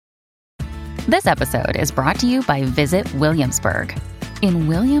This episode is brought to you by Visit Williamsburg. In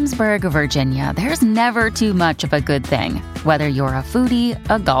Williamsburg, Virginia, there's never too much of a good thing. Whether you're a foodie,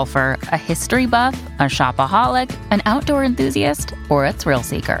 a golfer, a history buff, a shopaholic, an outdoor enthusiast, or a thrill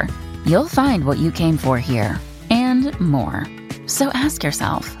seeker, you'll find what you came for here and more. So ask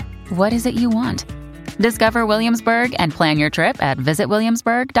yourself, what is it you want? Discover Williamsburg and plan your trip at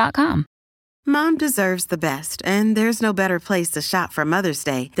visitwilliamsburg.com. Mom deserves the best, and there's no better place to shop for Mother's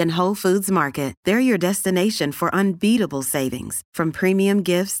Day than Whole Foods Market. They're your destination for unbeatable savings, from premium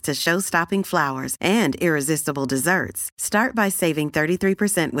gifts to show-stopping flowers and irresistible desserts. Start by saving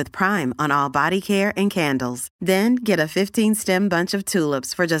 33% with Prime on all body care and candles. Then get a 15-stem bunch of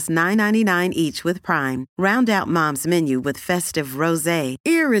tulips for just $9.99 each with Prime. Round out Mom's menu with festive rosé,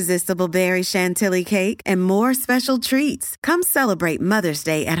 irresistible berry chantilly cake, and more special treats. Come celebrate Mother's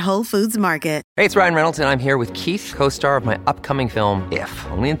Day at Whole Foods Market. Hey, it's Ryan Reynolds, and I'm here with Keith, co-star of my upcoming film, If,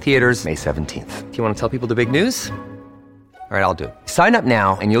 only in theaters May 17th. Do you want to tell people the big news? All right, I'll do it. Sign up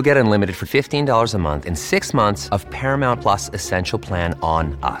now and you'll get unlimited for $15 a month and 6 months of Paramount Plus Essential Plan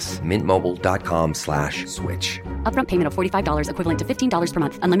on us. MintMobile.com/switch. Upfront payment of $45 equivalent to $15 per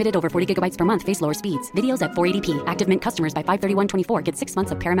month. Unlimited over 40 gigabytes per month. Face lower speeds. Videos at 480p. Active Mint customers by 531.24 get 6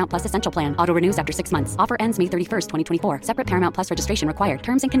 months of Paramount Plus Essential Plan. Auto renews after 6 months. Offer ends May 31st, 2024. Separate Paramount Plus registration required.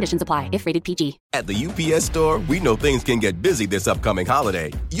 Terms and conditions apply if rated PG. At the UPS Store, we know things can get busy this upcoming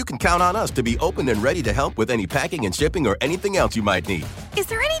holiday. You can count on us to be open and ready to help with any packing and shipping or anything else you might need. Is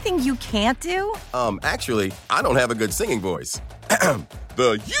there anything you can't do? Actually, I don't have a good singing voice.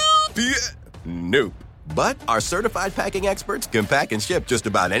 The UPS... Nope. But our certified packing experts can pack and ship just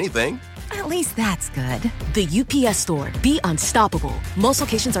about anything. At least that's good. The UPS Store. Be unstoppable. Most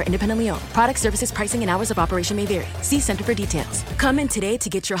locations are independently owned. Product, services, pricing, and hours of operation may vary. See Center for details. Come in today to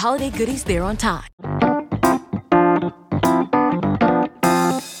get your holiday goodies there on time.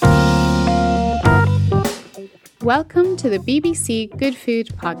 Welcome to the BBC Good Food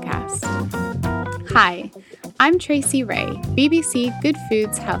podcast. Hi, I'm Tracy Ray, BBC Good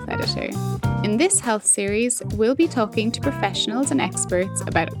Food's health editor. In this health series, we'll be talking to professionals and experts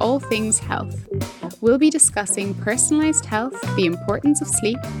about all things health. We'll be discussing personalised health, the importance of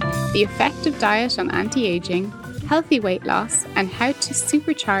sleep, the effect of diet on anti-aging, healthy weight loss, and how to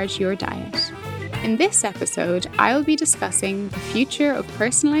supercharge your diet. In this episode, I'll be discussing the future of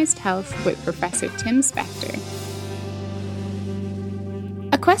personalised health with Professor Tim Spector.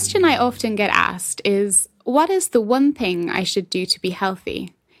 A question I often get asked is, what is the one thing I should do to be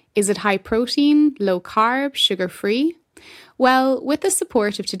healthy? Is it high protein, low carb, sugar-free? Well, with the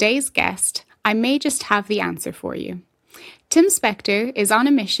support of today's guest, I may just have the answer for you. Tim Spector is on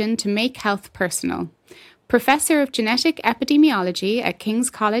a mission to make health personal. Professor of Genetic Epidemiology at King's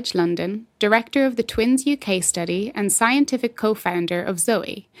College London, Director of the Twins UK study and scientific co-founder of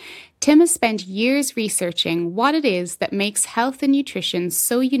Zoe, Tim has spent years researching what it is that makes health and nutrition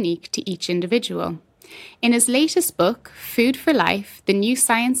so unique to each individual. In his latest book, Food for Life, The New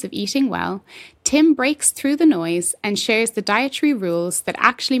Science of Eating Well, Tim breaks through the noise and shares the dietary rules that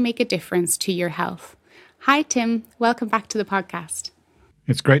actually make a difference to your health. Hi, Tim. Welcome back to the podcast.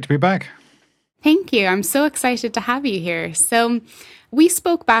 It's great to be back. Thank you. I'm so excited to have you here. So we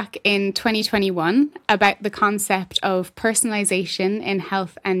spoke back in 2021 about the concept of personalization in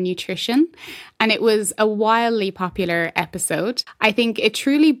health and nutrition, and it was a wildly popular episode. I think it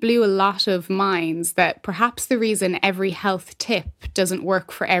truly blew a lot of minds that perhaps the reason every health tip doesn't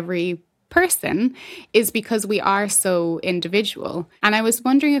work for every person is because we are so individual. And I was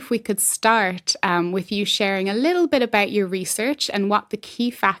wondering if we could start with you sharing a little bit about your research and what the key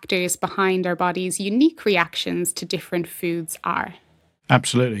factors behind our body's unique reactions to different foods are.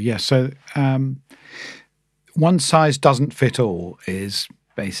 Absolutely, yes. So one size doesn't fit all is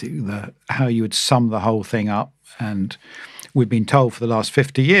basically how you would sum the whole thing up. And we've been told for the last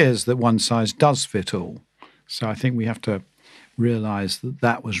 50 years that one size does fit all. So I think we have to realize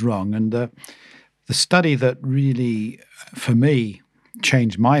that was wrong. And the study that really, for me,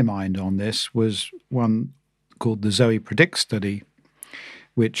 changed my mind on this was one called the Zoe Predict study,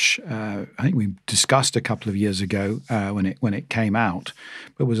 which I think we discussed a couple of years ago when it came out,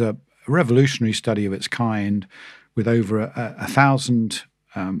 but was a revolutionary study of its kind with over 1,000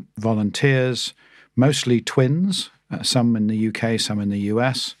 volunteers, mostly twins, some in the UK, some in the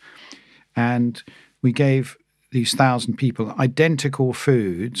US, and we gave these 1,000 people identical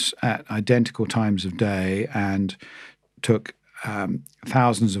foods at identical times of day and took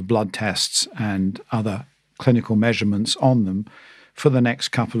thousands of blood tests and other clinical measurements on them for the next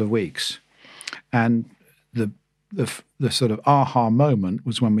couple of weeks. And the sort of aha moment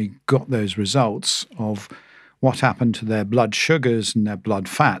was when we got those results of what happened to their blood sugars and their blood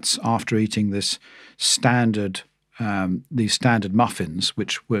fats after eating these standard muffins,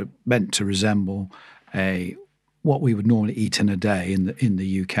 which were meant to resemble what we would normally eat in a day in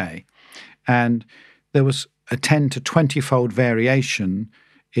the UK. And there was a 10 to 20-fold variation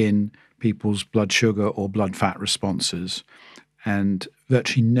in people's blood sugar or blood fat responses, and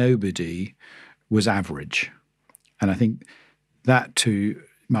virtually nobody was average. And I think that, to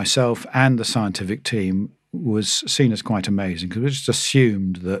myself and the scientific team, was seen as quite amazing, because we just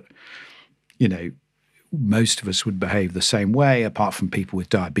assumed that, most of us would behave the same way, apart from people with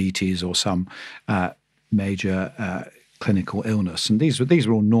diabetes or some major clinical illness. And these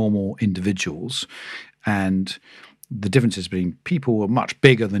were all normal individuals, and the differences between people were much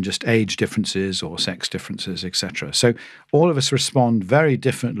bigger than just age differences or sex differences, etc. So all of us respond very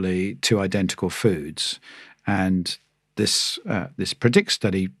differently to identical foods, and this PREDICT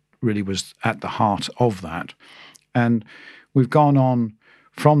study really was at the heart of that. And we've gone on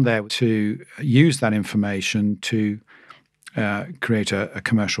from there to use that information to create a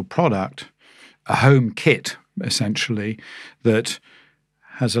commercial product, a home kit, essentially, that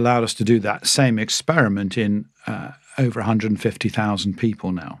has allowed us to do that same experiment in over 150,000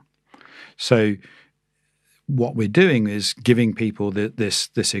 people now. So what we're doing is giving people this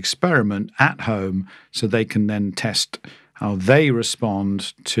experiment at home so they can then test how they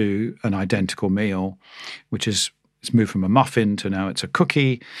respond to an identical meal, which is it's moved from a muffin to now it's a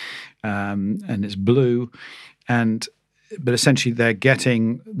cookie, and it's blue. But essentially they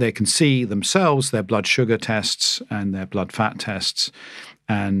can see themselves, their blood sugar tests and their blood fat tests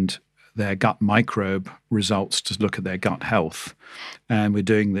and their gut microbe results to look at their gut health. And we're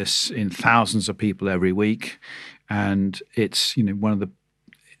doing this in thousands of people every week. And it's, one of the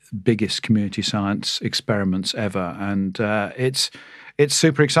biggest community science experiments ever. And it's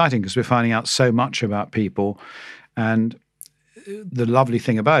super exciting because we're finding out so much about people. And the lovely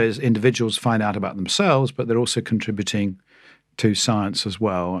thing about it is individuals find out about themselves, but they're also contributing to science as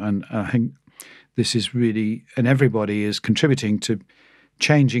well. And I think this is really, and everybody is contributing to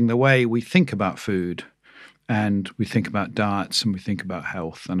changing the way we think about food and we think about diets and we think about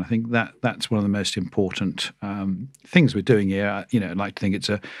health. And I think that's one of the most important things we're doing here. I'd like to think it's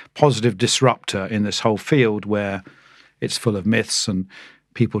a positive disruptor in this whole field where it's full of myths and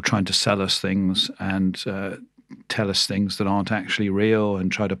people trying to sell us things and tell us things that aren't actually real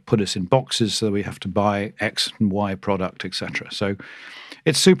and try to put us in boxes so that we have to buy X and Y product, etc. So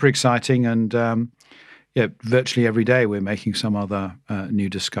it's super exciting, and virtually every day we're making some other new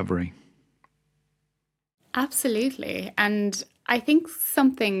discovery. Absolutely. And I think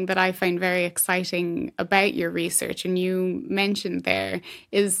something that I find very exciting about your research, and you mentioned there,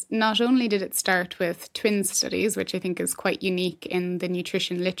 is not only did it start with twin studies, which I think is quite unique in the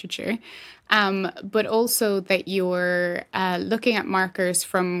nutrition literature, but also that you're looking at markers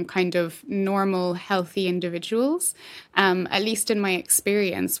from kind of normal, healthy individuals. At least in my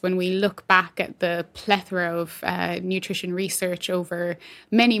experience, when we look back at the plethora of nutrition research over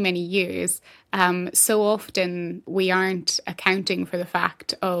many, many years, so often we aren't accounting for the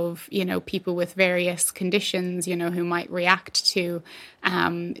fact of, people with various conditions, who might react to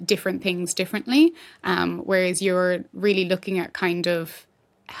different things differently, whereas you're really looking at kind of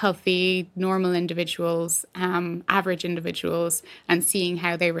healthy, normal individuals, average individuals, and seeing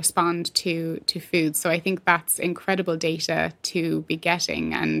how they respond to food. So I think that's incredible data to be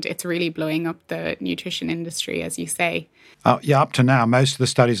getting, and it's really blowing up the nutrition industry, as you say. Up to now, most of the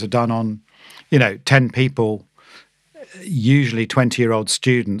studies are done on, 10 people, usually 20-year-old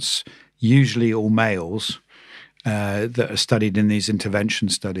students, usually all males, that are studied in these intervention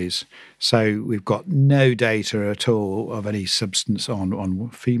studies. So we've got no data at all of any substance on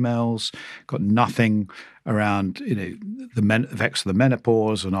females, got nothing around, the effects of the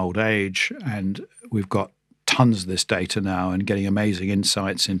menopause and old age. And we've got tons of this data now and getting amazing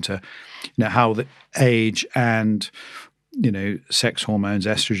insights into, how the age and sex hormones,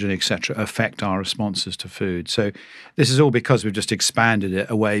 estrogen, etc., affect our responses to food. So this is all because we've just expanded it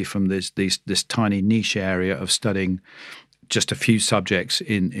away from this tiny niche area of studying just a few subjects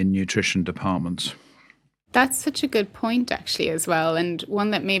in nutrition departments. That's such a good point, actually, as well. And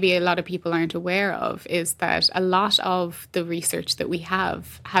one that maybe a lot of people aren't aware of is that a lot of the research that we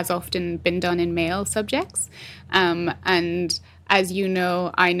have has often been done in male subjects. And as you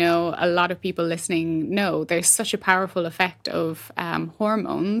know, I know a lot of people listening know there's such a powerful effect of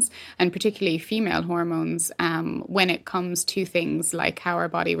hormones, and particularly female hormones, when it comes to things like how our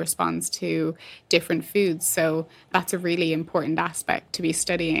body responds to different foods. So that's a really important aspect to be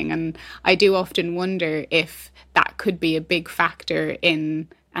studying. And I do often wonder if that could be a big factor in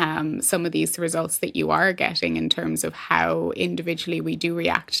some of these results that you are getting in terms of how individually we do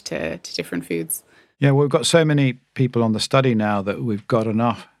react to different foods? Yeah, we've got so many people on the study now that we had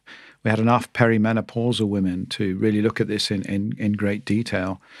enough perimenopausal women to really look at this in great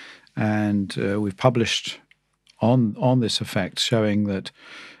detail. And we've published on this effect, showing that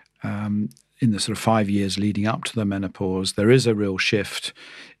in the sort of 5 years leading up to the menopause, there is a real shift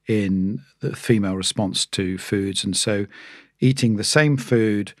in the female response to foods. And so eating the same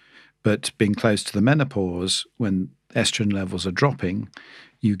food but being close to the menopause, when estrogen levels are dropping,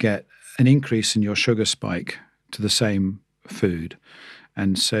 you get an increase in your sugar spike to the same food.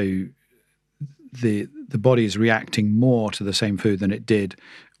 And so the body is reacting more to the same food than it did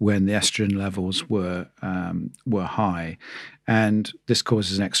when the estrogen levels were high. And this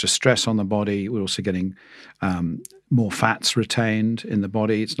causes an extra stress on the body. We're also getting more fats retained in the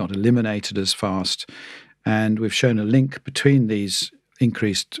body. It's not eliminated as fast. And we've shown a link between these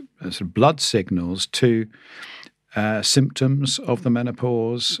increased sort of blood signals to symptoms of the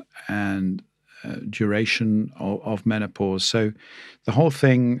menopause and duration of menopause. So the whole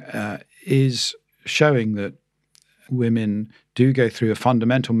thing is showing that women do go through a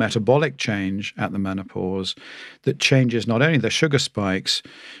fundamental metabolic change at the menopause that changes not only their sugar spikes,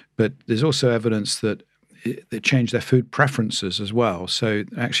 but there's also evidence that they change their food preferences as well. So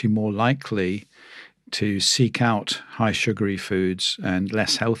they're actually more likely to seek out high sugary foods and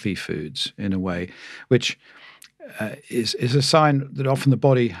less healthy foods in a way, which is a sign that often the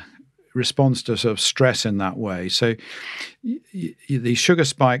body responds to sort of stress in that way. So the sugar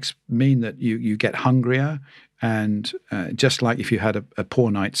spikes mean that you get hungrier, and just like if you had a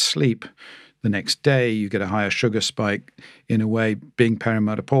poor night's sleep, the next day you get a higher sugar spike. In a way, being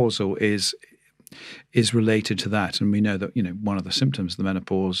perimenopausal is related to that. And we know that, one of the symptoms of the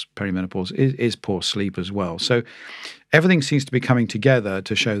perimenopause is poor sleep as well. So everything seems to be coming together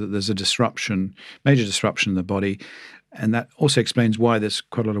to show that there's a major disruption in the body. And that also explains why there's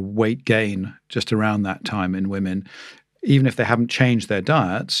quite a lot of weight gain just around that time in women. Even if they haven't changed their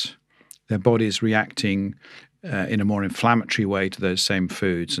diets, their body is reacting in a more inflammatory way to those same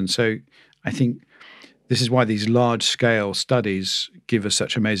foods. And so I think this is why these large-scale studies give us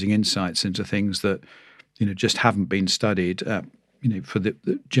such amazing insights into things that, just haven't been studied, for the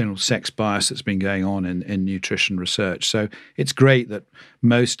general sex bias that's been going on in nutrition research. So it's great that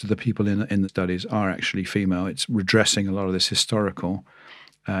most of the people in the studies are actually female. It's redressing a lot of this historical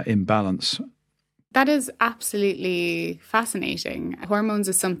imbalance. That is absolutely fascinating. Hormones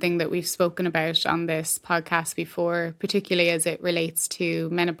is something that we've spoken about on this podcast before, particularly as it relates to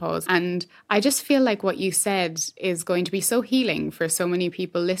menopause. And I just feel like what you said is going to be so healing for so many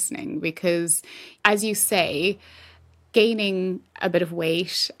people listening, because, as you say, gaining a bit of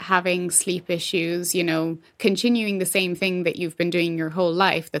weight, having sleep issues, continuing the same thing that you've been doing your whole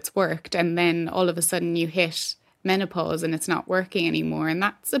life that's worked, and then all of a sudden you hit menopause and it's not working anymore. And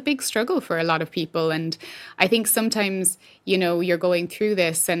that's a big struggle for a lot of people. And I think sometimes, you're going through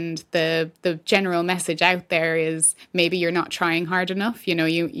this and the general message out there is maybe you're not trying hard enough.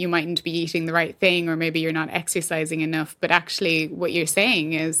 You mightn't be eating the right thing, or maybe you're not exercising enough. But actually what you're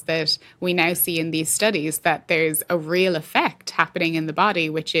saying is that we now see in these studies that there's a real effect happening in the body,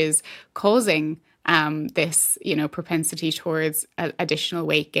 which is causing this, propensity towards additional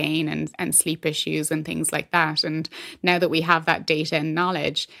weight gain and sleep issues and things like that. And now that we have that data and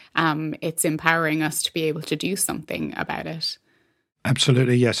knowledge, it's empowering us to be able to do something about it.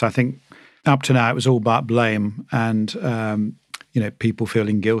 Absolutely, yes. I think up to now it was all about blame and, people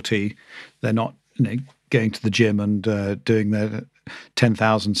feeling guilty. They're not, going to the gym and doing their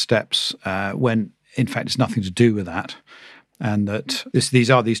 10,000 steps when, in fact, it's nothing to do with that. And that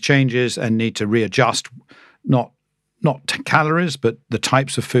these changes and need to readjust, not calories, but the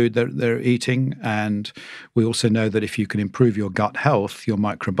types of food that they're eating. And we also know that if you can improve your gut health, your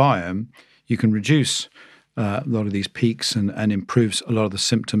microbiome, you can reduce a lot of these peaks and improves a lot of the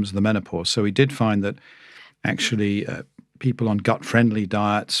symptoms of the menopause. So we did find that actually people on gut-friendly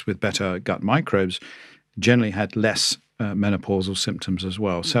diets with better gut microbes generally had less menopausal symptoms as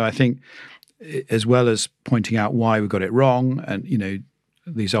well. So I think, as well as pointing out why we got it wrong and,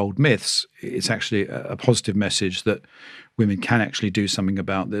 these old myths, it's actually a positive message that women can actually do something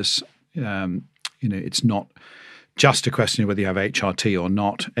about this. It's not just a question of whether you have HRT or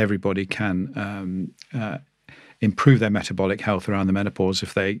not. Everybody can improve their metabolic health around the menopause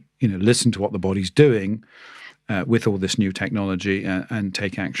if they, listen to what the body's doing with all this new technology and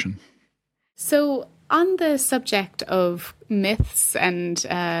take action. So on the subject of myths and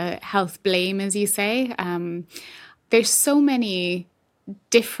health blame, as you say, there's so many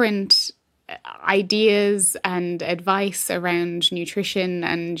different ideas and advice around nutrition,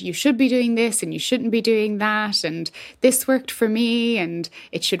 and you should be doing this and you shouldn't be doing that, and this worked for me and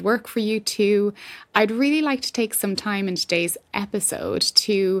it should work for you too. I'd really like to take some time in today's episode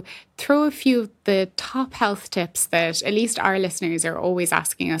to throw a few of the top health tips that at least our listeners are always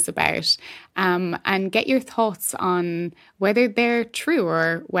asking us about, and get your thoughts on whether they're true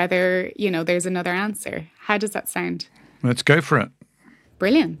or whether, there's another answer. How does that sound? Let's go for it.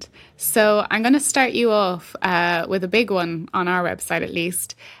 Brilliant. So I'm going to start you off with a big one on our website, at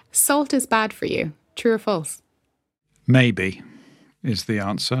least. Salt is bad for you. True or false? Maybe is the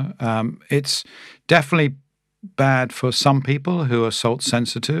answer. It's definitely bad for some people who are salt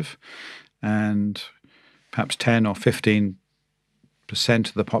sensitive, and perhaps 10 or 15%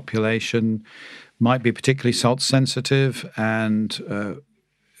 of the population might be particularly salt sensitive and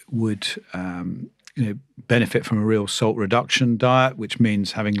would benefit from a real salt reduction diet, which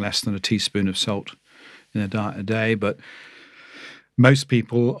means having less than a teaspoon of salt in a diet a day. But most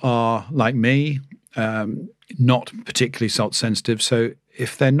people are, like me, not particularly salt sensitive. So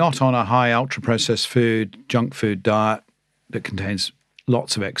if they're not on a high ultra-processed food, junk food diet that contains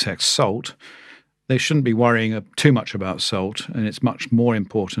lots of excess salt, they shouldn't be worrying too much about salt. And it's much more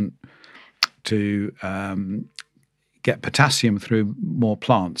important to get potassium through more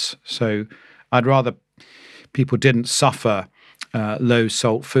plants. So I'd rather people didn't suffer low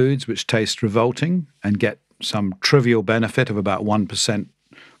salt foods, which taste revolting, and get some trivial benefit of about 1%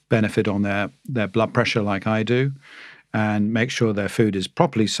 benefit on their blood pressure like I do, and make sure their food is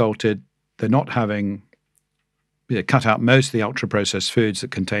properly salted. They're not having cut out most of the ultra-processed foods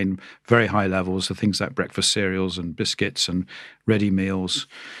that contain very high levels of things like breakfast cereals and biscuits and ready meals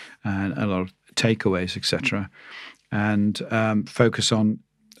and a lot of takeaways, etc., and focus on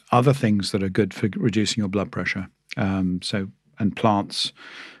other things that are good for reducing your blood pressure. And plants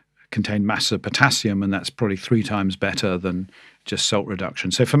contain massive potassium, and that's probably 3 times better than just salt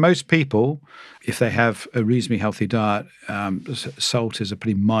reduction. So for most people, if they have a reasonably healthy diet, salt is a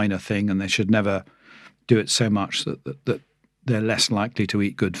pretty minor thing, and they should never do it so much that they're less likely to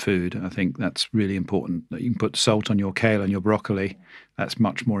eat good food. I think that's really important, that you can put salt on your kale and your broccoli. That's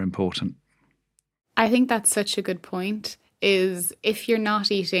much more important. I think that's such a good point. Is if you're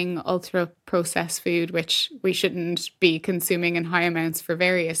not eating ultra-processed food, which we shouldn't be consuming in high amounts for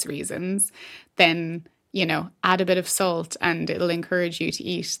various reasons, then, add a bit of salt and it'll encourage you to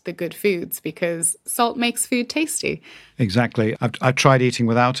eat the good foods, because salt makes food tasty. Exactly. I've tried eating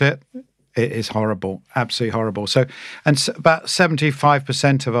without it. It is horrible, absolutely horrible. So, about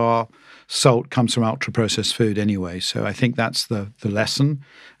 75% of our salt comes from ultra-processed food anyway. So I think that's the lesson,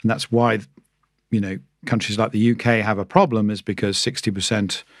 and that's why, countries like the UK have a problem, is because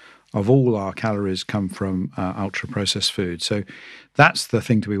 60% of all our calories come from ultra-processed food. So that's the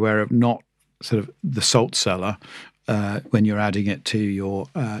thing to be aware of, not sort of the salt cellar when you're adding it to your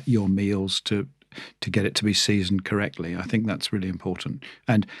meals to get it to be seasoned correctly. I think that's really important.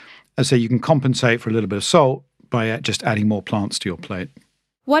 And as I say, you can compensate for a little bit of salt by just adding more plants to your plate.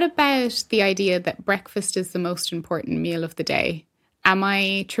 What about the idea that breakfast is the most important meal of the day? Am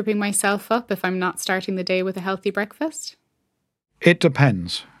I tripping myself up if I'm not starting the day with a healthy breakfast? It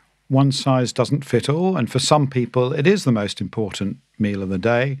depends. One size doesn't fit all, and for some people it is the most important meal of the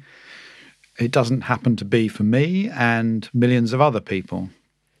day. It doesn't happen to be for me and millions of other people,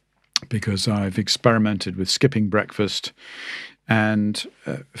 because I've experimented with skipping breakfast, and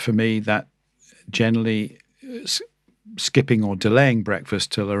for me that generally skipping or delaying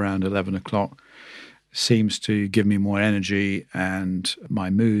breakfast till around 11 o'clock seems to give me more energy and my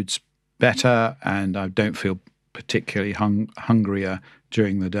mood's better, and I don't feel particularly hungrier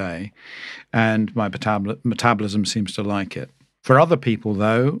during the day, and my metabolism seems to like it. For other people,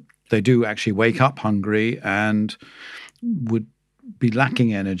 though, they do actually wake up hungry and would be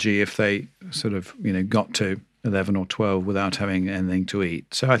lacking energy if they sort of, got to 11 or 12 without having anything to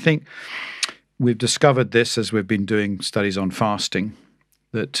eat. So I think we've discovered this as we've been doing studies on fasting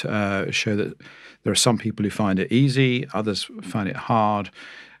that show that there are some people who find it easy, others find it hard,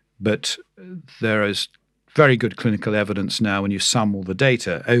 but there is very good clinical evidence now when you sum all the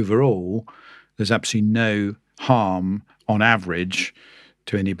data. Overall, there's absolutely no harm on average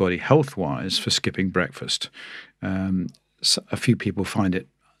to anybody health-wise for skipping breakfast. A few people find it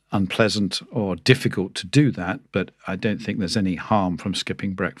unpleasant or difficult to do that, but I don't think there's any harm from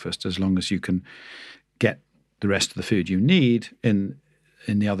skipping breakfast as long as you can get the rest of the food you need in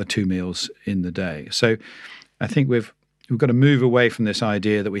the other 2 meals in the day. So I think we've got to move away from this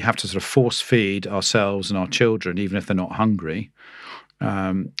idea that we have to sort of force feed ourselves and our children, even if they're not hungry,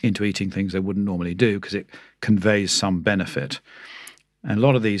 into eating things they wouldn't normally do, because it conveys some benefit. And a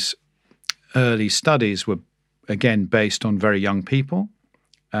lot of these early studies were, again, based on very young people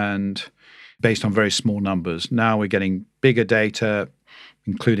and based on very small numbers. Now we're getting bigger data,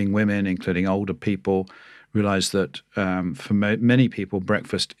 including women, including older people, realize that for many people,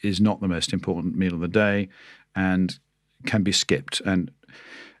 breakfast is not the most important meal of the day and can be skipped. And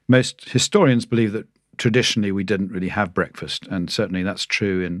most historians believe that traditionally we didn't really have breakfast, and certainly that's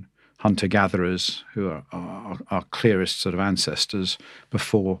true in hunter-gatherers, who are our clearest sort of ancestors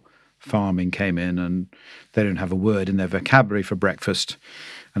before farming came in, and they don't have a word in their vocabulary for breakfast.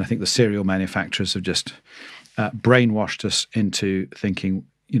 And I think the cereal manufacturers have just brainwashed us into thinking,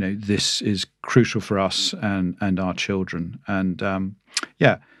 this is crucial for us and our children. And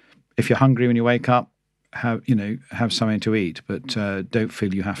if you're hungry when you wake up, have something to eat, but don't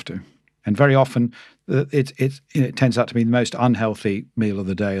feel you have to. And very often, it tends out to be the most unhealthy meal of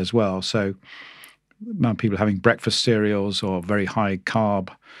the day as well. So, people having breakfast cereals or very high carb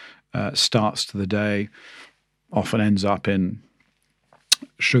starts to the day often ends up in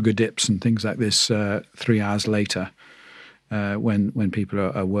sugar dips and things like this 3 hours later, when people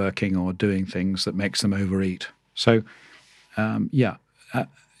are working or doing things that makes them overeat. So,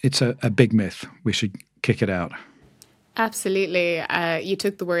 it's a big myth. We should kick it out. Absolutely. You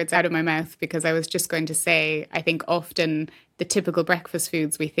took the words out of my mouth, because I was just going to say, I think often the typical breakfast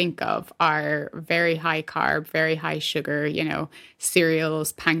foods we think of are very high carb, very high sugar,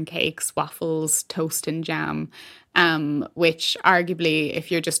 cereals, pancakes, waffles, toast and jam, which arguably,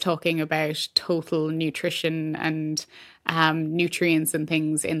 if you're just talking about total nutrition and nutrients and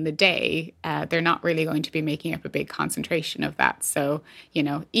things in the day, they're not really going to be making up a big concentration of that. So,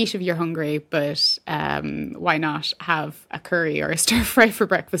 eat if you're hungry, but why not have a curry or a stir fry for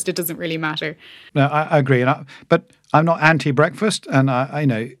breakfast? It doesn't really matter. No, I agree. But I'm not anti-breakfast, and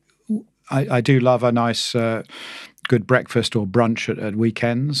I do love a nice good breakfast or brunch at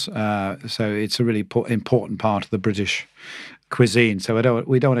weekends. So it's a really important part of the British cuisine. So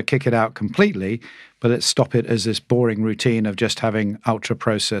we don't want to kick it out completely, but let's stop it as this boring routine of just having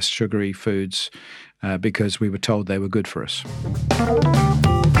ultra-processed sugary foods because we were told they were good for us.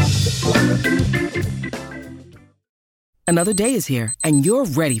 Another day is here, and you're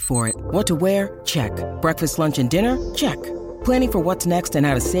ready for it. What to wear? Check. Breakfast, lunch, and dinner? Check. Planning for what's next and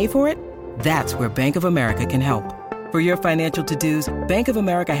how to save for it? That's where Bank of America can help. For your financial to-dos, Bank of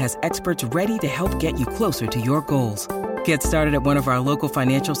America has experts ready to help get you closer to your goals. Get started at one of our local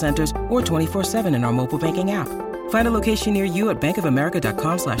financial centers or 24/7 in our mobile banking app. Find a location near you at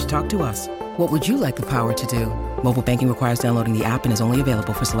bankofamerica.com/talktous. What would you like the power to do? Mobile banking requires downloading the app and is only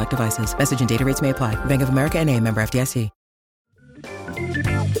available for select devices. Message and data rates may apply. Bank of America NA, member FDIC.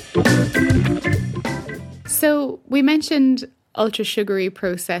 So we mentioned ultra sugary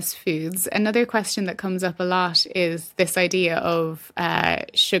processed foods. Another question that comes up a lot is this idea of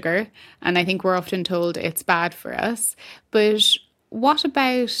sugar. And I think we're often told it's bad for us. But what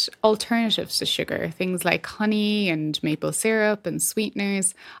about alternatives to sugar? Things like honey and maple syrup and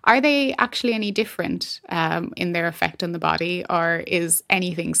sweeteners. Are they actually any different in their effect on the body, or is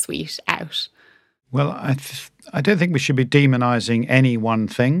anything sweet out? Well, I don't think we should be demonizing any one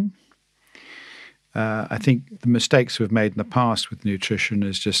thing. I think the mistakes we've made in the past with nutrition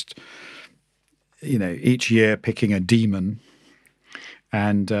is just, each year picking a demon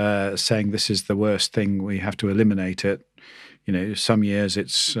and saying this is the worst thing, we have to eliminate it. Some years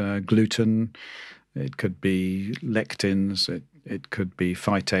it's gluten, it could be lectins, it could be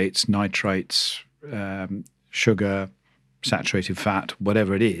phytates, nitrates, sugar, saturated fat,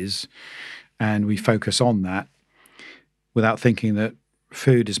 whatever it is. And we focus on that without thinking that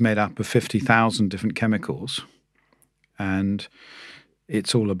food is made up of 50,000 different chemicals, and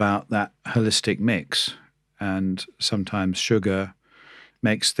it's all about that holistic mix. And sometimes sugar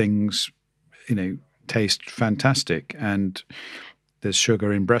makes things, taste fantastic. And there's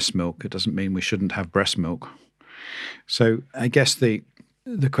sugar in breast milk. It doesn't mean we shouldn't have breast milk. So I guess the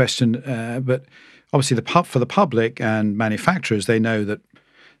question, but obviously for the public and manufacturers, they know that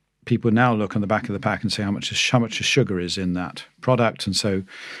people now look on the back of the pack and say how much sugar is in that product. And so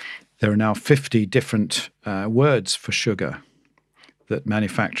there are now 50 different words for sugar that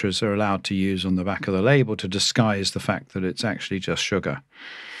manufacturers are allowed to use on the back of the label to disguise the fact that it's actually just sugar.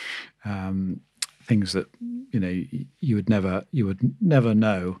 Things that you would never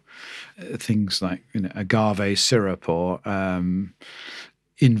know. Things like agave syrup or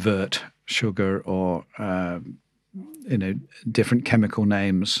invert sugar or different chemical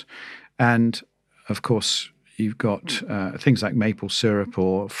names. And of course you've got things like maple syrup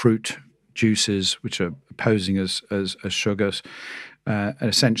or fruit juices, which are posing as sugars,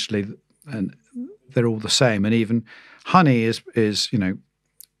 essentially, and they're all the same. And even honey is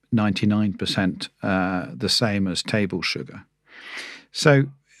 99% the same as table sugar. So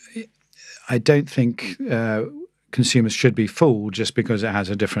I don't think consumers should be fooled just because it has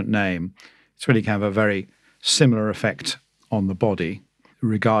a different name. It's really kind of a very similar effect on the body,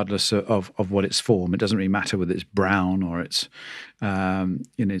 regardless of what its form. It doesn't really matter whether it's brown or it's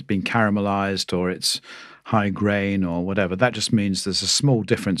it's been caramelized or it's high grain or whatever. That just means there's a small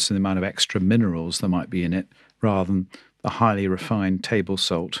difference in the amount of extra minerals that might be in it, rather than the highly refined table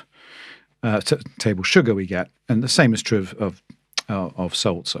salt, table sugar we get. And the same is true of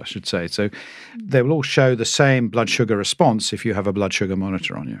salts, I should say. So they will all show the same blood sugar response if you have a blood sugar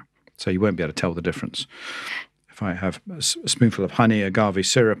monitor on you. So you won't be able to tell the difference. If I have a spoonful of honey, agave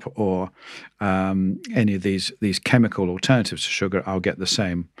syrup, or any of these chemical alternatives to sugar, I'll get the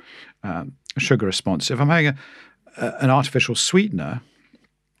same sugar response. If I'm having an artificial sweetener,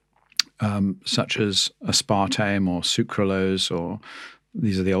 such as aspartame or sucralose, or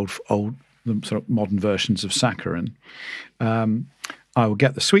these are the old sort of modern versions of saccharin, I will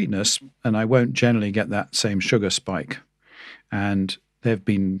get the sweetness, and I won't generally get that same sugar spike. And they've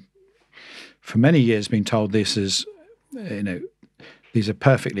been, for many years, been told this is, these are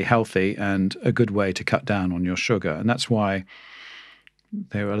perfectly healthy and a good way to cut down on your sugar. And that's why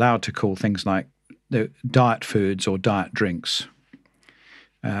they were allowed to call things like diet foods or diet drinks,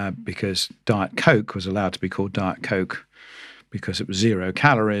 because Diet Coke was allowed to be called Diet Coke because it was 0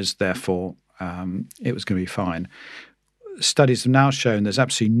 calories, therefore it was going to be fine. Studies have now shown there's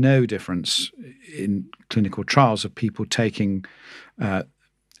absolutely no difference in clinical trials of people taking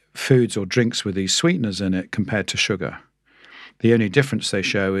foods or drinks with these sweeteners in it compared to sugar. The only difference they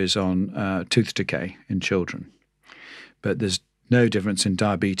show is on tooth decay in children. But there's no difference in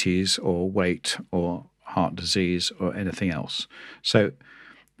diabetes or weight or heart disease or anything else. So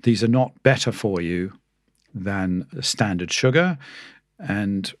these are not better for you than standard sugar,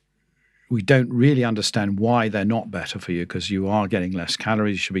 and we don't really understand why they're not better for you, because you are getting less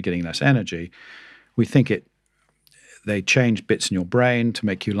calories, you should be getting less energy. We think they change bits in your brain to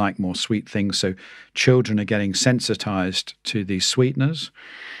make you like more sweet things. So children are getting sensitized to these sweeteners,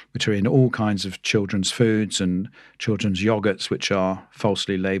 which are in all kinds of children's foods and children's yogurts, which are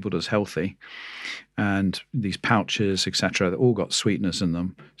falsely labeled as healthy. And these pouches, etc., they've all got sweeteners in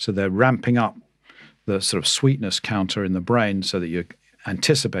them. So they're ramping up the sort of sweetness counter in the brain so that you're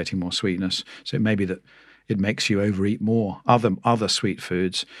anticipating more sweetness. So it may be that it makes you overeat more other sweet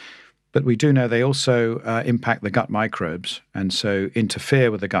foods. But we do know they also impact the gut microbes, and so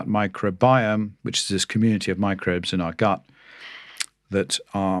interfere with the gut microbiome, which is this community of microbes in our gut that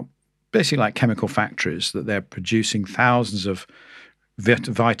are basically like chemical factories, that they're producing thousands of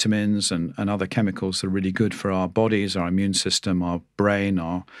vitamins and other chemicals that are really good for our bodies, our immune system, our brain,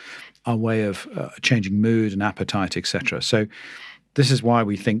 our way of changing mood and appetite, etc. So this is why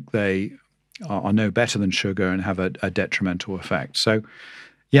we think they are no better than sugar and have a detrimental effect. So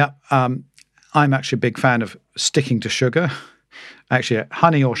yeah, I'm actually a big fan of sticking to sugar. Actually,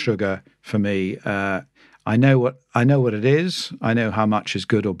 honey or sugar for me, I know what it is. I know how much is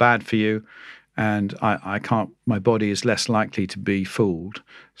good or bad for you, and I can't. My body is less likely to be fooled.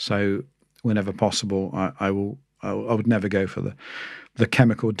 So whenever possible, I would never go for the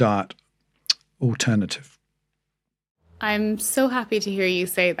chemical diet alternative. I'm so happy to hear you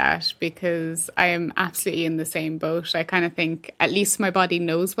say that, because I am absolutely in the same boat. I kind of think at least my body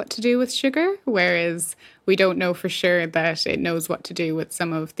knows what to do with sugar, whereas we don't know for sure that it knows what to do with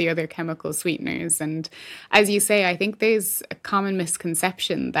some of the other chemical sweeteners. And as you say, I think there's a common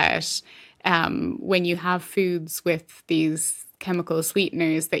misconception that when you have foods with these chemical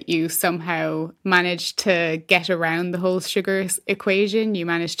sweeteners, that you somehow manage to get around the whole sugar equation. You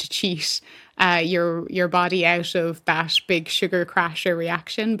manage to cheat your body out of that big sugar crash or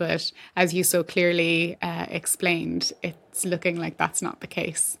reaction. But as you so clearly explained, it's looking like that's not the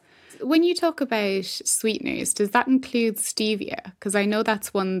case. When you talk about sweeteners, does that include stevia? Because I know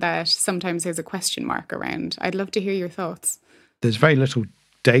that's one that sometimes there's a question mark around. I'd love to hear your thoughts. There's very little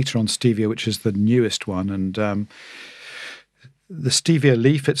data on stevia, which is the newest one. And the stevia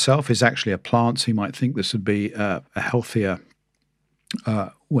leaf itself is actually a plant, so you might think this would be a healthier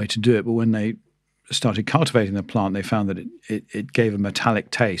way to do it. But when they started cultivating the plant, they found that it gave a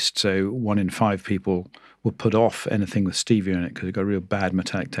metallic taste. So 1 in 5 people will put off anything with stevia in it because it got a real bad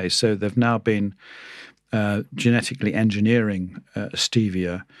metallic taste. So they've now been genetically engineering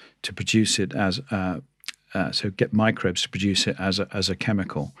stevia to produce it as so get microbes to produce it as a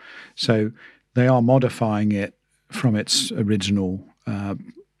chemical. So they are modifying it from its original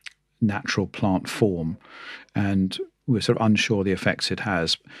natural plant form, and we're sort of unsure the effects it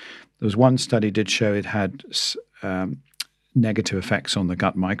has. There was one study did show it had negative effects on the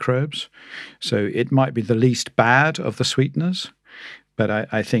gut microbes. So it might be the least bad of the sweeteners, but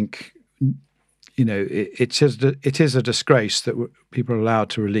I think, it is a disgrace that people are allowed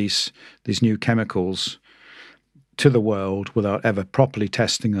to release these new chemicals to the world without ever properly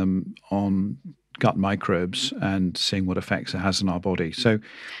testing them on gut microbes and seeing what effects it has on our body. So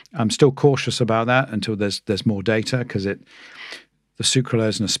I'm still cautious about that until there's more data, because the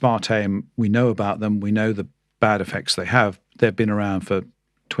sucralose and aspartame, we know about them. We know the bad effects they have. They've been around for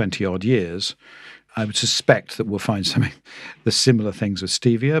 20 odd years. I would suspect that we'll find the similar things with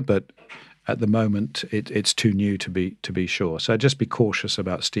stevia, but at the moment it's too new to be sure. So just be cautious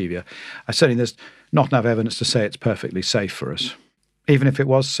about stevia. There's not enough evidence to say it's perfectly safe for us. Even if it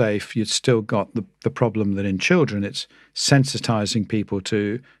was safe, you'd still got the problem that in children it's sensitizing people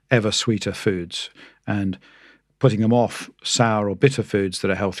to ever sweeter foods and putting them off sour or bitter foods that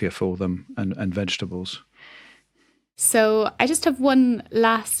are healthier for them and vegetables. So I just have one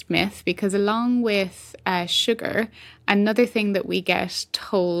last myth, because along with sugar, another thing that we get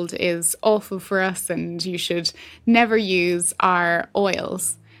told is awful for us and you should never use are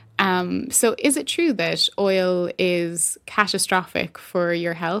oils. So is it true that oil is catastrophic for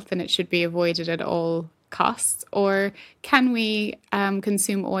your health and it should be avoided at all costs? Or can we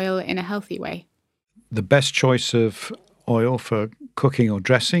consume oil in a healthy way? The best choice of oil for cooking or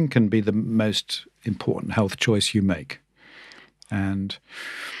dressing can be the most important health choice you make. And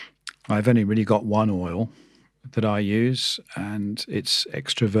I've only really got one oil that I use, and it's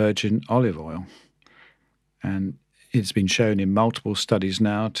extra virgin olive oil. And it's been shown in multiple studies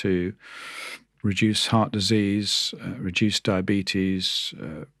now to reduce heart disease, reduce diabetes,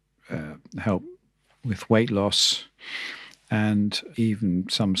 help with weight loss, and even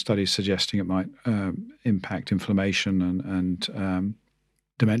some studies suggesting it might impact inflammation and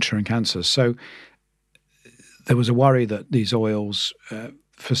dementia and cancer. So there was a worry that these oils,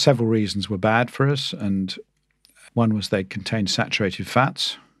 for several reasons, were bad for us. And one was they contain saturated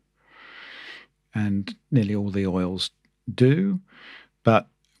fats, and nearly all the oils do. But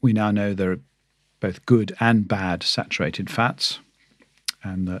we now know there are both good and bad saturated fats,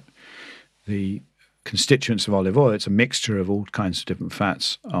 and that the constituents of olive oil, it's a mixture of all kinds of different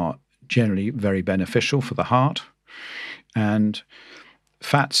fats, are generally very beneficial for the heart. And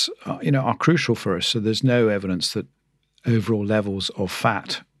fats are crucial for us. So there's no evidence that overall levels of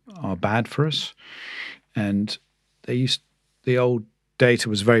fat are bad for us. And the old data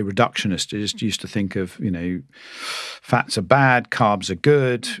was very reductionist. They just used to think of, fats are bad, carbs are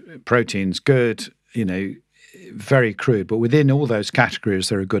good, protein's good, very crude. But within all those categories,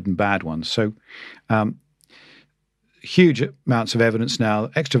 there are good and bad ones. So huge amounts of evidence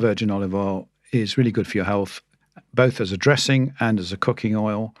now. Extra virgin olive oil is really good for your health, both as a dressing and as a cooking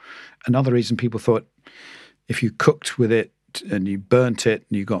oil. Another reason people thought if you cooked with it and you burnt it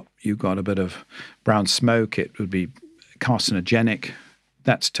and you got a bit of brown smoke, it would be carcinogenic.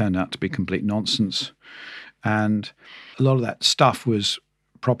 That's turned out to be complete nonsense. And a lot of that stuff was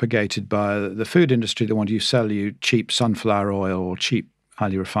propagated by the food industry that wanted to sell you cheap sunflower oil or cheap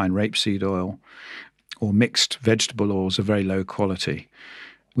highly refined rapeseed oil or mixed vegetable oils of very low quality,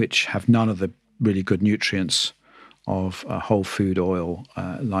 which have none of the really good nutrients of whole food oil,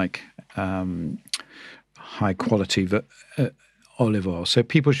 like high quality olive oil. So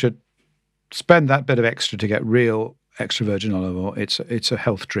people should spend that bit of extra to get real extra virgin olive oil. It's a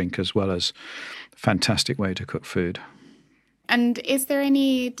health drink as well as a fantastic way to cook food. And is there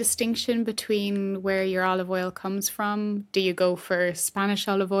any distinction between where your olive oil comes from? Do you go for Spanish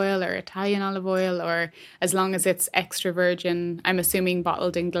olive oil or Italian olive oil, or as long as it's extra virgin, I'm assuming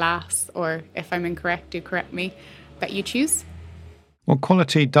bottled in glass, or if I'm incorrect, do correct me, that you choose? Well,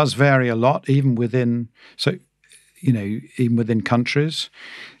 quality does vary a lot, even within countries.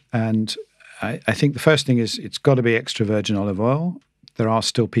 And I think the first thing is it's got to be extra virgin olive oil. There are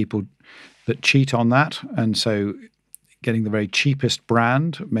still people that cheat on that, and so getting the very cheapest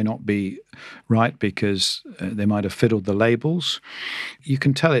brand may not be right because they might have fiddled the labels. You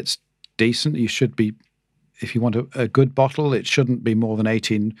can tell it's decent. You should be, if you want a good bottle, it shouldn't be more than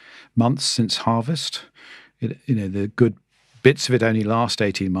 18 months since harvest. The good bits of it only last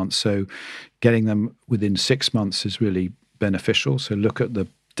 18 months, so getting them within 6 months is really beneficial. So look at the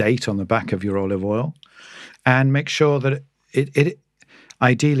date on the back of your olive oil and make sure that it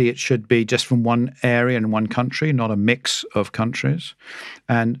ideally, it should be just from one area and one country, not a mix of countries.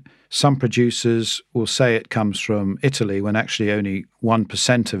 And some producers will say it comes from Italy when actually only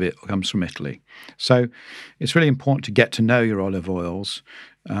 1% of it comes from Italy. So it's really important to get to know your olive oils,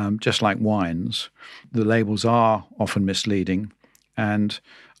 just like wines. The labels are often misleading, And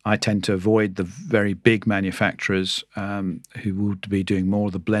I tend to avoid the very big manufacturers who will be doing more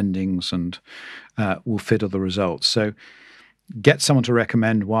of the blendings and will fiddle the results. So get someone to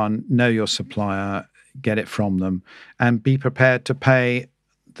recommend one, know your supplier, get it from them, and be prepared to pay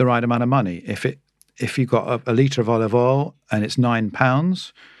the right amount of money. If you've got a litre of olive oil and it's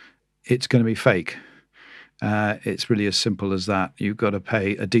 £9, it's going to be fake. It's really as simple as that. You've got to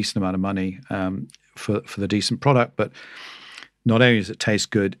pay a decent amount of money for the decent product, but not only does it taste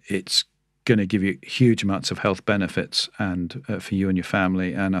good, it's going to give you huge amounts of health benefits and for you and your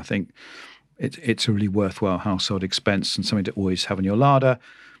family. And I think it's a really worthwhile household expense and something to always have in your larder.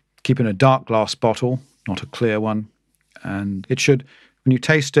 Keep in a dark glass bottle, not a clear one. And it should, when you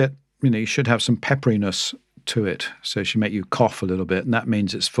taste it, you should have some pepperiness to it. So it should make you cough a little bit. And that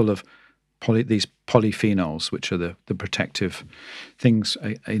means it's full of these polyphenols, which are the protective things,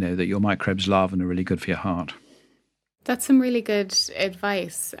 that your microbes love and are really good for your heart. That's some really good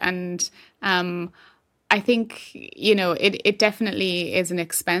advice. And I think, it definitely is an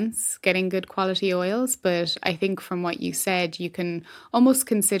expense getting good quality oils. But I think from what you said, you can almost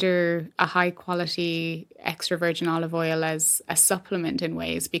consider a high quality extra virgin olive oil as a supplement in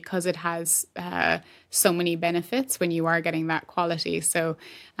ways, because it has so many benefits when you are getting that quality. So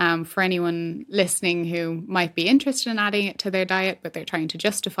for anyone listening who might be interested in adding it to their diet, but they're trying to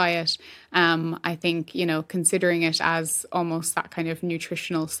justify it, I think, considering it as almost that kind of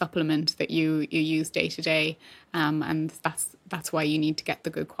nutritional supplement that you use day to day, and that's why you need to get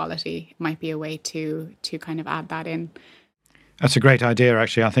the good quality, might be a way to kind of add that in. That's a great idea,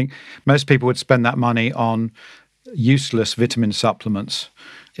 actually. I think most people would spend that money on useless vitamin supplements.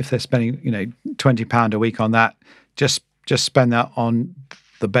 If they're spending, £20 a week on that, just spend that on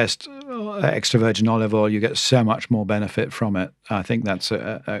the best extra virgin olive oil. You get so much more benefit from it. I think that's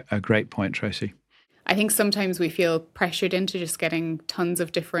a great point, Tracy. I think sometimes we feel pressured into just getting tons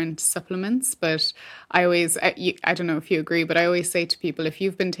of different supplements, but I don't know if you agree, but I always say to people, if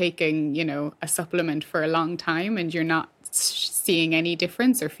you've been taking, a supplement for a long time and you're not seeing any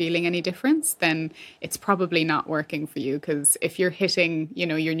difference or feeling any difference, then it's probably not working for you, because if you're hitting,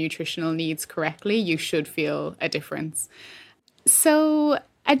 your nutritional needs correctly, you should feel a difference. So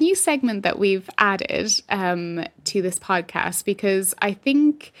a new segment that we've added to this podcast, because I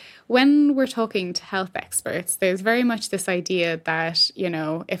think when we're talking to health experts, there's very much this idea that,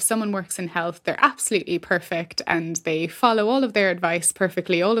 if someone works in health, they're absolutely perfect and they follow all of their advice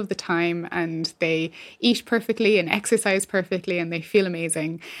perfectly all of the time, and they eat perfectly and exercise perfectly and they feel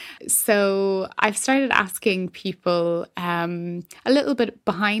amazing. So I've started asking people a little bit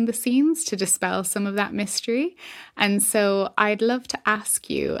behind the scenes to dispel some of that mystery. And so I'd love to ask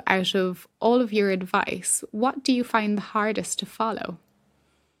you, out of all of your advice, what do you find the hardest to follow?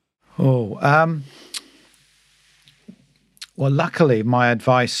 Well, luckily, my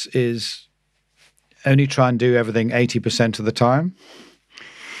advice is only try and do everything 80% of the time.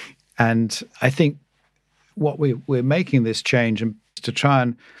 And I think what we're making this change to try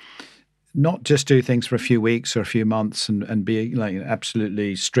and not just do things for a few weeks or a few months and be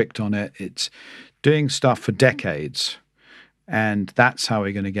absolutely strict on it. It's doing stuff for decades. And that's how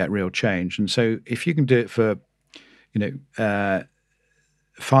we're going to get real change. And so if you can do it for,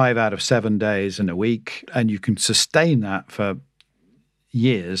 5 out of 7 days in a week, and you can sustain that for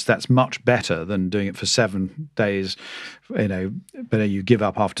years, that's much better than doing it for 7 days, but you give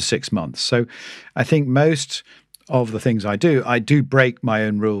up after 6 months. So I think most of the things I do break my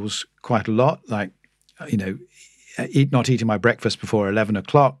own rules quite a lot, like, not eating my breakfast before 11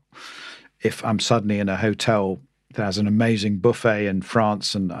 o'clock. If I'm suddenly in a hotel that has an amazing buffet in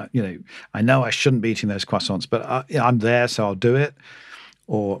France, and, I know I shouldn't be eating those croissants, but I'm there, so I'll do it.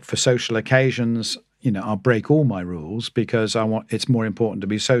 Or for social occasions, I'll break all my rules because it's more important to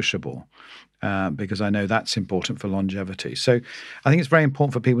be sociable, because I know that's important for longevity. So I think it's very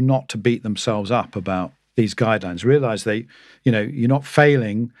important for people not to beat themselves up about these guidelines. Realize you're not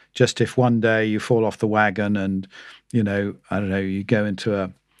failing just if one day you fall off the wagon and, you go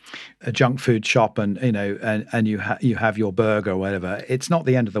into a junk food shop and, and you have your burger or whatever. It's not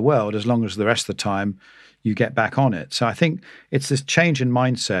the end of the world as long as the rest of the time you get back on it. So I think it's this change in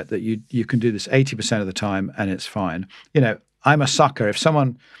mindset that you can do this 80% of the time and it's fine. I'm a sucker. If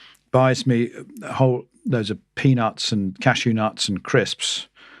someone buys me loads of peanuts and cashew nuts and crisps,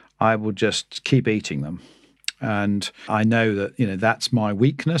 I will just keep eating them. And I know that, that's my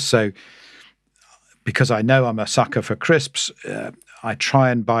weakness. So because I know I'm a sucker for crisps, I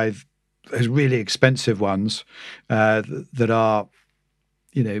try and buy those really expensive ones that are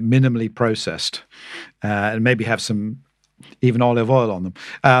minimally processed, and maybe have some even olive oil on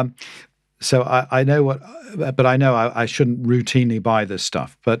them. So I know but I know I shouldn't routinely buy this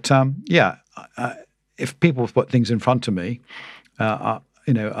stuff. But if people put things in front of me,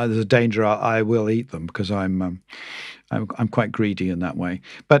 there's a danger I will eat them because I'm quite greedy in that way.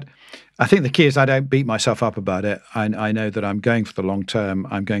 But I think the key is I don't beat myself up about it. I know that I'm going for the long term.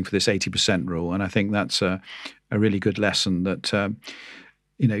 I'm going for this 80% rule, and I think that's a really good lesson that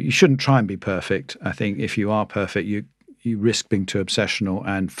you shouldn't try and be perfect. I think if you are perfect, you risk being too obsessional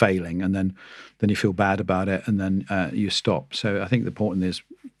and failing, and then you feel bad about it, and then you stop. So I think the important is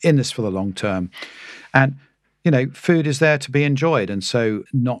in this for the long term, and food is there to be enjoyed, and so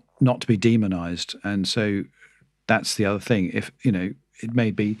not to be demonized. And so that's the other thing. If it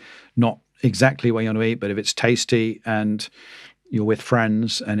may be not exactly what you want to eat, but if it's tasty and you're with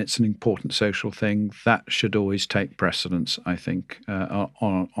friends and it's an important social thing, that should always take precedence, I think,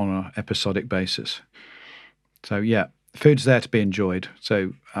 on an episodic basis. So yeah, food's there to be enjoyed.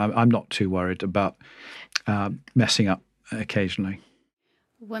 So I'm not too worried about messing up occasionally.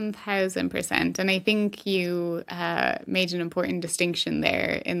 1000%. And I think you made an important distinction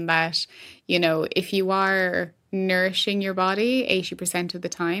there in that, if you are nourishing your body 80% of the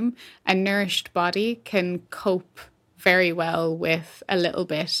time, a nourished body can cope very well with a little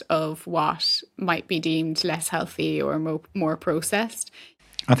bit of what might be deemed less healthy or more processed.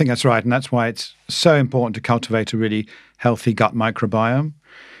 I think that's right. And that's why it's so important to cultivate a really healthy gut microbiome,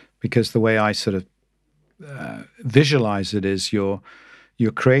 because the way I sort of visualize it is you're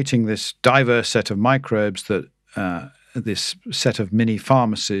creating this diverse set of microbes that this set of mini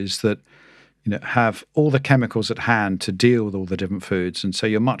pharmacies that have all the chemicals at hand to deal with all the different foods. And so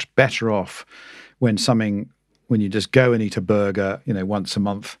you're much better off when you just go and eat a burger, once a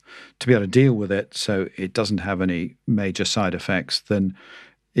month to be able to deal with it so it doesn't have any major side effects than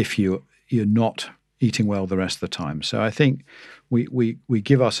if you're not eating well the rest of the time. So I think we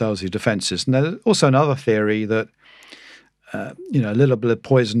give ourselves these defenses. And there's also another theory that a little bit of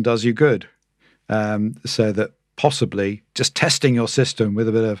poison does you good. So that possibly just testing your system with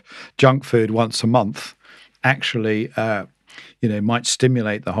a bit of junk food once a month actually, might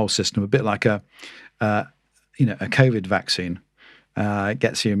stimulate the whole system a bit like a COVID vaccine. It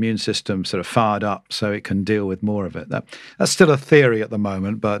gets your immune system sort of fired up so it can deal with more of it. That's still a theory at the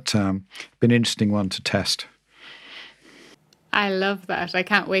moment, but been an interesting one to test. I love that. I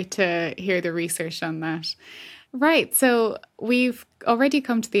can't wait to hear the research on that. Right. So we've already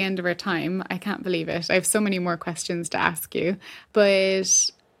come to the end of our time. I can't believe it. I have so many more questions to ask you,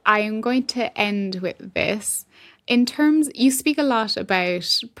 but I am going to end with this. You speak a lot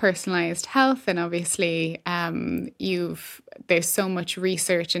about personalized health, and obviously there's so much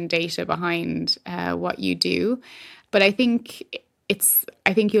research and data behind what you do. But I think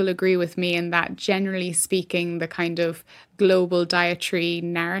you'll agree with me in that, generally speaking, the kind of global dietary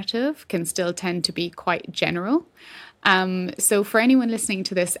narrative can still tend to be quite general. So for anyone listening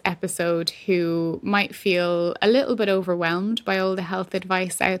to this episode who might feel a little bit overwhelmed by all the health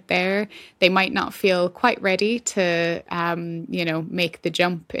advice out there, they might not feel quite ready to, make the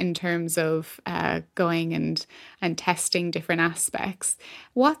jump in terms of going and testing different aspects.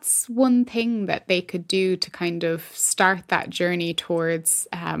 What's one thing that they could do to kind of start that journey towards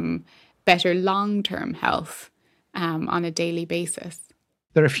better long-term health on a daily basis?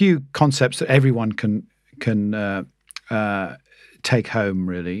 There are a few concepts that everyone can take home,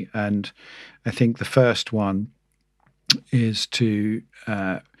 really. And I think the first one is to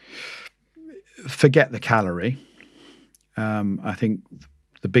forget the calorie. I think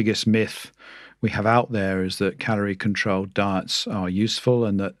the biggest myth we have out there is that calorie-controlled diets are useful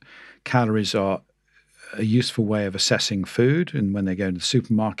and that calories are a useful way of assessing food and when they go into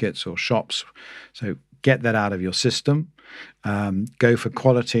supermarkets or shops. So get that out of your system. Go for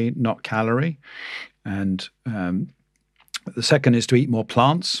quality, not calorie. And the second is to eat more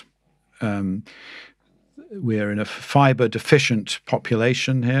plants. We're in a fiber deficient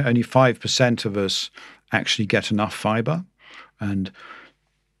population here. Only 5% of us actually get enough fiber. And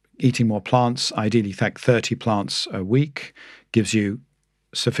eating more plants, ideally 30 plants a week, gives you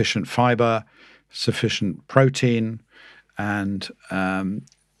sufficient fiber, sufficient protein, and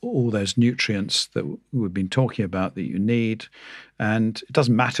all those nutrients that we've been talking about that you need. And it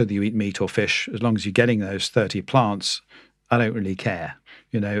doesn't matter that you eat meat or fish, as long as you're getting those 30 plants, I don't really care.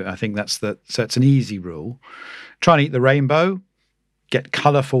 I think so it's an easy rule. Try and eat the rainbow. Get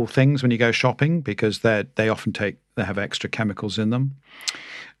colourful things when you go shopping because they often have extra chemicals in them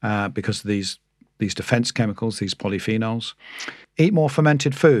because of these defense chemicals, these polyphenols. Eat more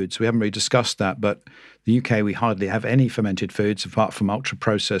fermented foods. We haven't really discussed that, but the UK, we hardly have any fermented foods apart from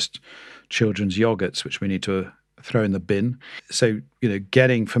ultra-processed children's yogurts, which we need to throw in the bin. So,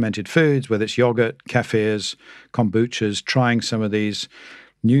 getting fermented foods, whether it's yogurt, kefirs, kombuchas, trying some of these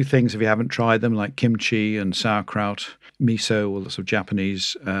new things if you haven't tried them, like kimchi and sauerkraut, miso, all the sort of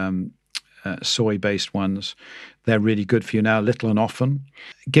Japanese soy-based ones. They're really good for you now, little and often.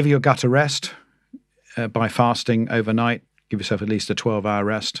 Give your gut a rest by fasting overnight. Give yourself at least a 12-hour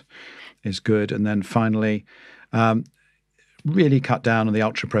rest is good. And then finally, really cut down on the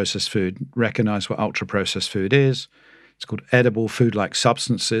ultra-processed food. Recognize what ultra-processed food is. It's called edible food-like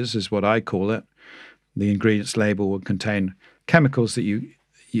substances is what I call it. The ingredients label will contain chemicals that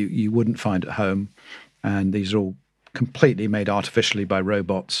you wouldn't find at home. And these are all completely made artificially by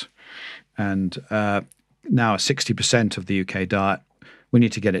robots. And now 60% of the UK diet, we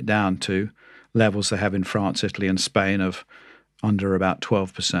need to get it down to levels they have in France, Italy, and Spain of under about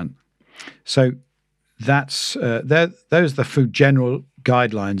 12%. So those are the food general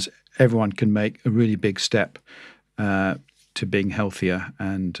guidelines. Everyone can make a really big step to being healthier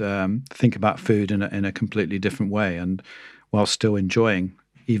and think about food in a completely different way, and while still enjoying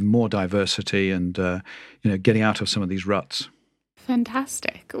even more diversity and getting out of some of these ruts.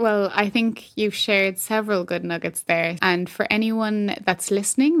 Fantastic. Well, I think you've shared several good nuggets there. And for anyone that's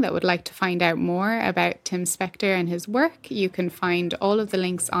listening that would like to find out more about Tim Spector and his work, you can find all of the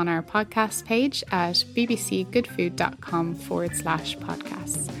links on our podcast page at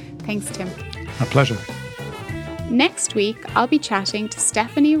bbcgoodfood.com/podcasts. Thanks, Tim. A pleasure. Next week, I'll be chatting to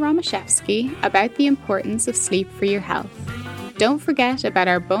Stephanie Romaszewski about the importance of sleep for your health. Don't forget about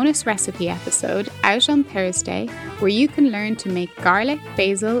our bonus recipe episode out on Thursday, where you can learn to make garlic,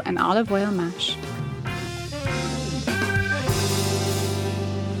 basil, and olive oil mash.